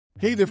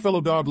Hey there, fellow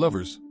dog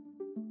lovers.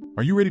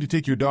 Are you ready to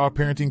take your dog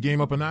parenting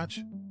game up a notch?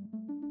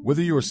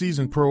 Whether you're a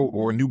seasoned pro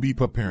or a newbie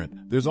pup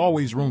parent, there's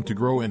always room to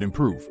grow and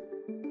improve.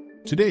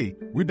 Today,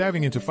 we're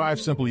diving into 5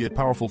 simple yet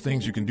powerful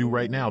things you can do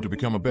right now to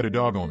become a better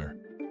dog owner.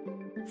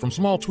 From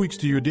small tweaks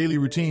to your daily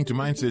routine to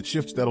mindset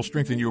shifts that'll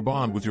strengthen your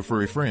bond with your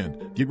furry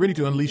friend, get ready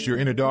to unleash your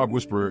inner dog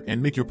whisperer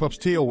and make your pup's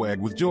tail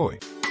wag with joy.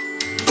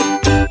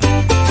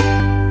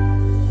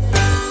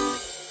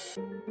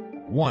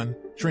 1.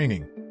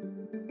 Training.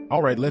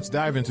 Alright, let's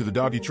dive into the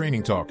doggy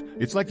training talk.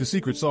 It's like the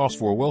secret sauce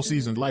for a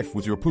well-seasoned life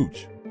with your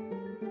pooch.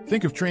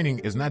 Think of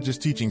training as not just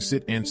teaching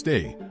sit and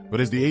stay, but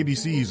as the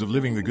ABCs of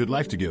living the good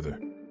life together.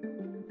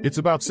 It's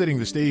about setting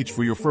the stage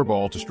for your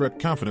furball to strut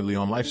confidently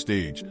on life's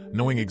stage,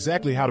 knowing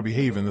exactly how to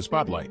behave in the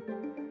spotlight.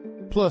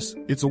 Plus,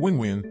 it's a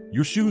win-win.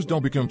 Your shoes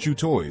don't become chew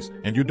toys,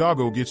 and your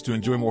doggo gets to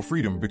enjoy more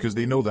freedom because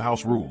they know the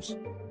house rules.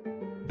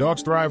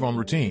 Dogs thrive on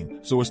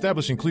routine, so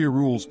establishing clear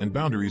rules and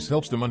boundaries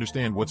helps them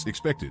understand what's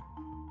expected.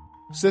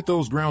 Set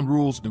those ground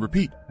rules and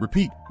repeat.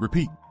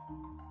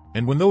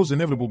 And when those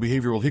inevitable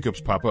behavioral hiccups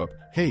pop up,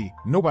 hey,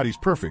 nobody's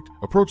perfect,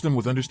 approach them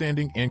with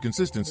understanding and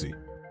consistency.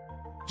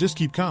 Just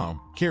keep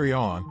calm, carry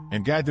on,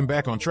 and guide them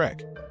back on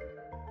track.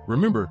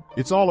 Remember,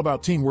 it's all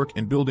about teamwork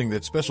and building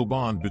that special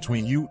bond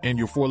between you and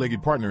your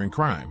four-legged partner in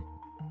crime.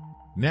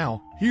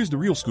 Now, here's the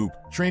real scoop.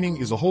 Training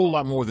is a whole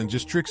lot more than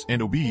just tricks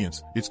and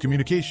obedience, it's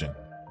communication.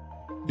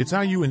 It's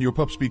how you and your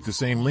pup speak the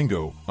same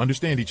lingo,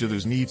 understand each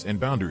other's needs and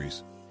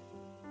boundaries.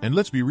 And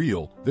let's be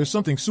real, there's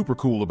something super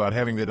cool about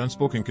having that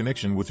unspoken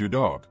connection with your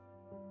dog.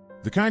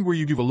 The kind where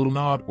you give a little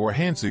nod or a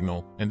hand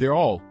signal, and they're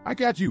all, I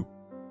got you.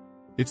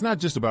 It's not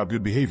just about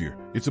good behavior,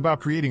 it's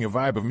about creating a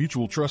vibe of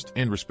mutual trust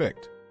and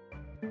respect.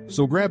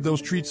 So grab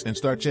those treats and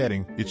start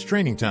chatting, it's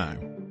training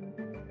time.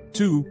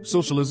 2.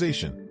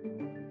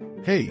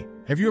 Socialization. Hey,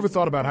 have you ever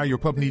thought about how your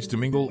pup needs to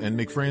mingle and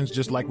make friends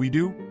just like we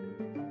do?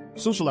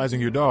 Socializing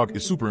your dog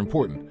is super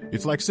important.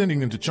 It's like sending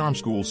them to charm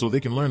school so they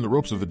can learn the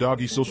ropes of the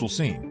doggy social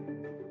scene.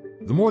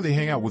 The more they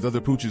hang out with other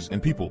pooches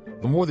and people,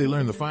 the more they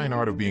learn the fine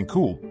art of being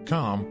cool,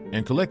 calm,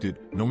 and collected,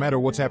 no matter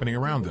what's happening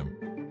around them.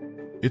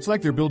 It's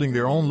like they're building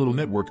their own little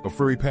network of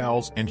furry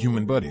pals and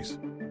human buddies.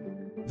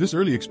 This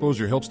early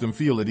exposure helps them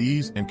feel at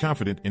ease and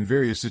confident in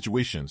various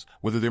situations,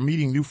 whether they're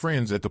meeting new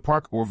friends at the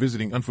park or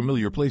visiting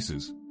unfamiliar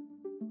places.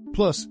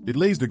 Plus, it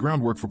lays the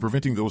groundwork for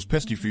preventing those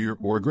pesky fear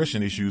or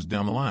aggression issues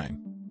down the line.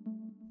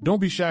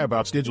 Don't be shy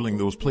about scheduling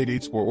those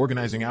playdates or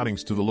organizing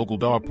outings to the local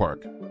dog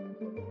park.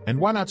 And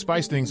why not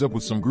spice things up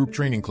with some group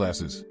training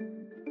classes?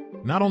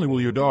 Not only will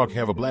your dog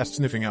have a blast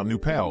sniffing out new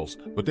pals,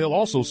 but they'll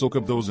also soak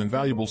up those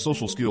invaluable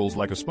social skills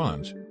like a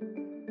sponge.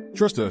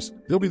 Trust us,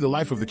 they'll be the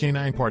life of the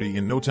canine party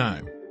in no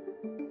time.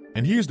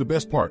 And here's the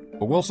best part,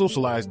 a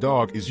well-socialized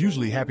dog is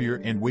usually happier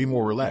and way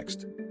more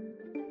relaxed.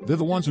 They're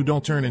the ones who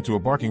don't turn into a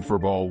barking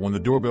furball when the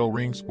doorbell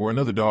rings or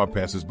another dog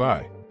passes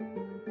by.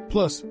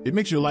 Plus, it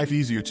makes your life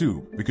easier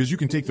too, because you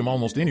can take them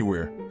almost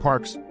anywhere,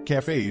 parks,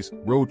 cafes,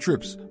 road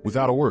trips,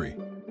 without a worry.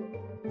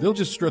 They'll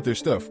just strut their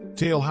stuff,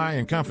 tail high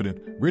and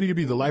confident, ready to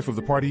be the life of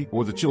the party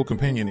or the chill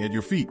companion at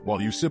your feet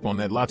while you sip on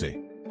that latte.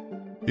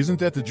 Isn't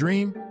that the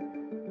dream?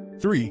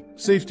 3.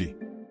 Safety.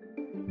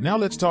 Now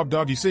let's talk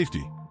doggy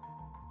safety.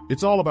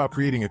 It's all about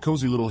creating a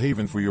cozy little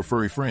haven for your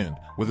furry friend,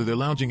 whether they're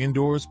lounging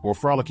indoors or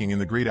frolicking in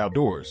the great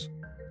outdoors.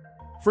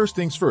 First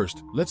things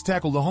first, let's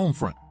tackle the home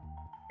front.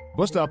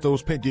 Bust out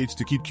those pet gates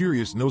to keep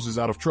curious noses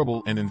out of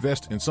trouble and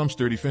invest in some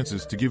sturdy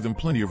fences to give them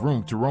plenty of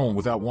room to roam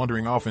without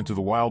wandering off into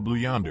the wild blue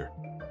yonder.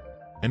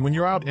 And when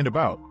you're out and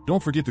about,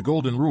 don't forget the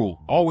golden rule,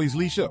 always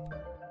leash up.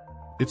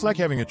 It's like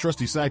having a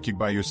trusty sidekick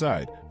by your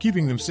side,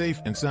 keeping them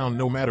safe and sound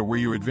no matter where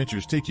your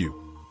adventures take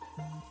you.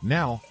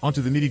 Now,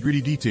 onto the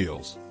nitty-gritty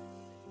details.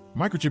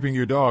 Microchipping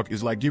your dog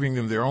is like giving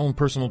them their own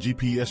personal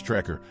GPS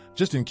tracker,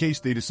 just in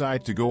case they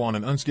decide to go on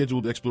an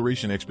unscheduled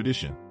exploration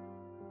expedition.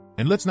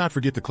 And let's not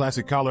forget the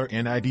classic collar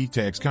and ID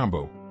tags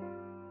combo.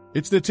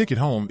 It's their ticket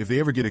home if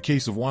they ever get a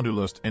case of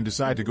wanderlust and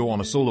decide to go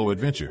on a solo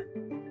adventure.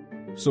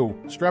 So,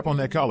 strap on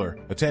that collar,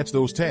 attach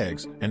those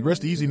tags, and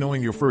rest easy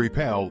knowing your furry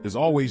pal is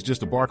always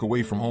just a bark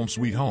away from home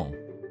sweet home.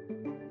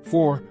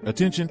 4.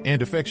 Attention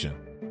and affection.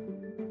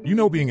 You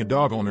know, being a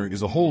dog owner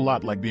is a whole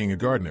lot like being a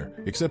gardener,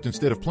 except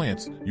instead of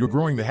plants, you're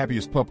growing the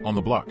happiest pup on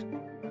the block.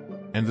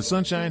 And the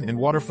sunshine and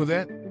water for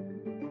that?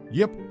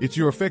 Yep, it's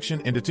your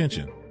affection and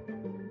attention.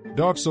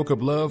 Dogs soak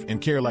up love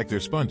and care like they're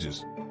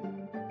sponges.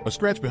 A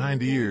scratch behind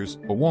the ears,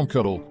 a warm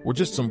cuddle, or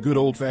just some good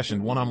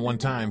old-fashioned one-on-one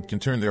time can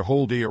turn their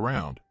whole day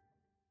around.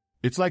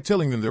 It's like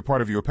telling them they're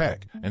part of your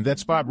pack, and that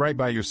spot right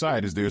by your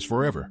side is theirs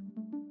forever.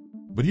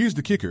 But here's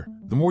the kicker,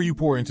 the more you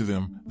pour into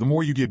them, the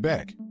more you get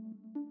back.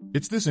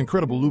 It's this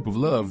incredible loop of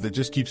love that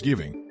just keeps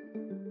giving.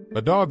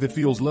 A dog that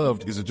feels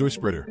loved is a joy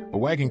spreader, a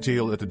wagging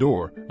tail at the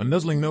door, a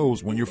nuzzling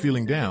nose when you're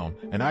feeling down,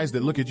 and eyes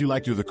that look at you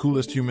like you're the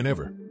coolest human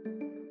ever.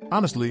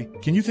 Honestly,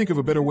 can you think of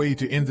a better way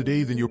to end the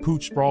day than your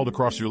pooch sprawled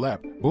across your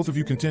lap, both of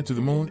you content to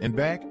the moon and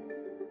back?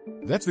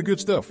 That's the good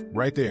stuff,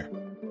 right there.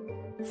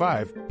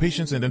 5.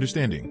 Patience and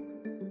understanding.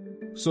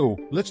 So,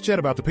 let's chat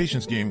about the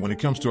patience game when it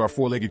comes to our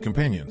four-legged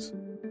companions.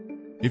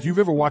 If you've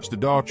ever watched a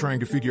dog trying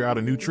to figure out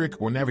a new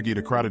trick or navigate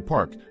a crowded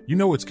park, you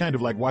know it's kind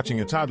of like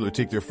watching a toddler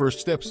take their first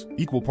steps,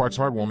 equal parts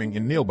heartwarming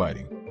and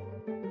nail-biting.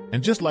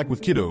 And just like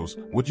with kiddos,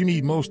 what you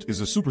need most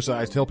is a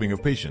supersized helping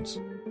of patience.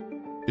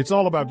 It's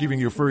all about giving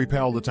your furry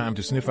pal the time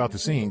to sniff out the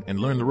scene and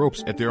learn the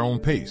ropes at their own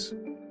pace.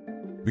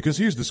 Because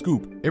here's the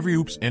scoop, every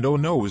oops and oh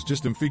no is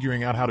just them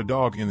figuring out how to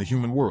dog in the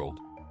human world.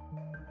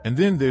 And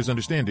then there's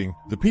understanding,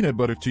 the peanut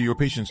butter to your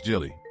patient's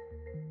jelly.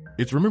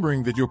 It's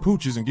remembering that your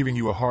pooch isn't giving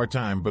you a hard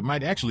time but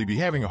might actually be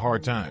having a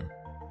hard time.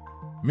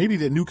 Maybe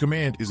that new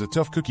command is a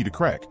tough cookie to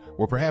crack,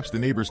 or perhaps the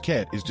neighbor's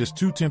cat is just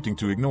too tempting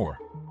to ignore.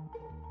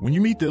 When you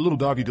meet their little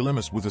doggy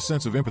dilemmas with a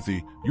sense of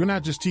empathy, you're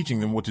not just teaching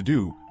them what to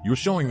do, you're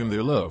showing them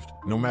they're loved,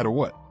 no matter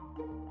what.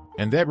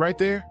 And that right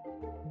there?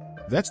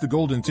 That's the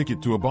golden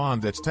ticket to a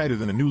bond that's tighter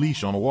than a new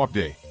leash on a walk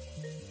day.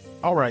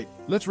 Alright,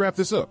 let's wrap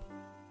this up.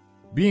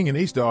 Being an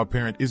ace dog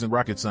parent isn't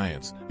rocket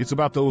science. It's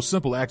about those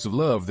simple acts of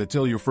love that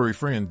tell your furry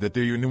friend that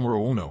they're your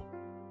numero uno.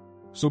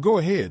 So go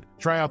ahead,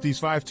 try out these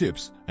 5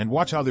 tips, and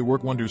watch how they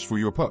work wonders for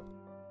your pup.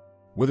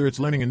 Whether it's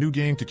learning a new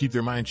game to keep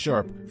their mind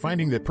sharp,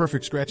 finding that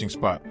perfect scratching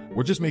spot,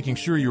 or just making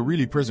sure you're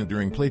really present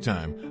during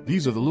playtime,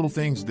 these are the little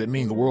things that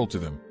mean the world to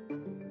them.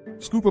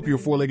 Scoop up your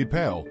 4-legged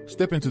pal,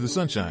 step into the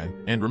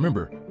sunshine, and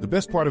remember, the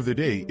best part of their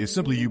day is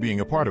simply you being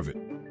a part of it.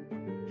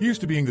 Here's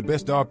to being the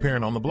best dog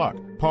parent on the block.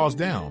 Paws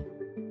down.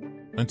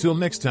 Until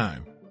next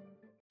time.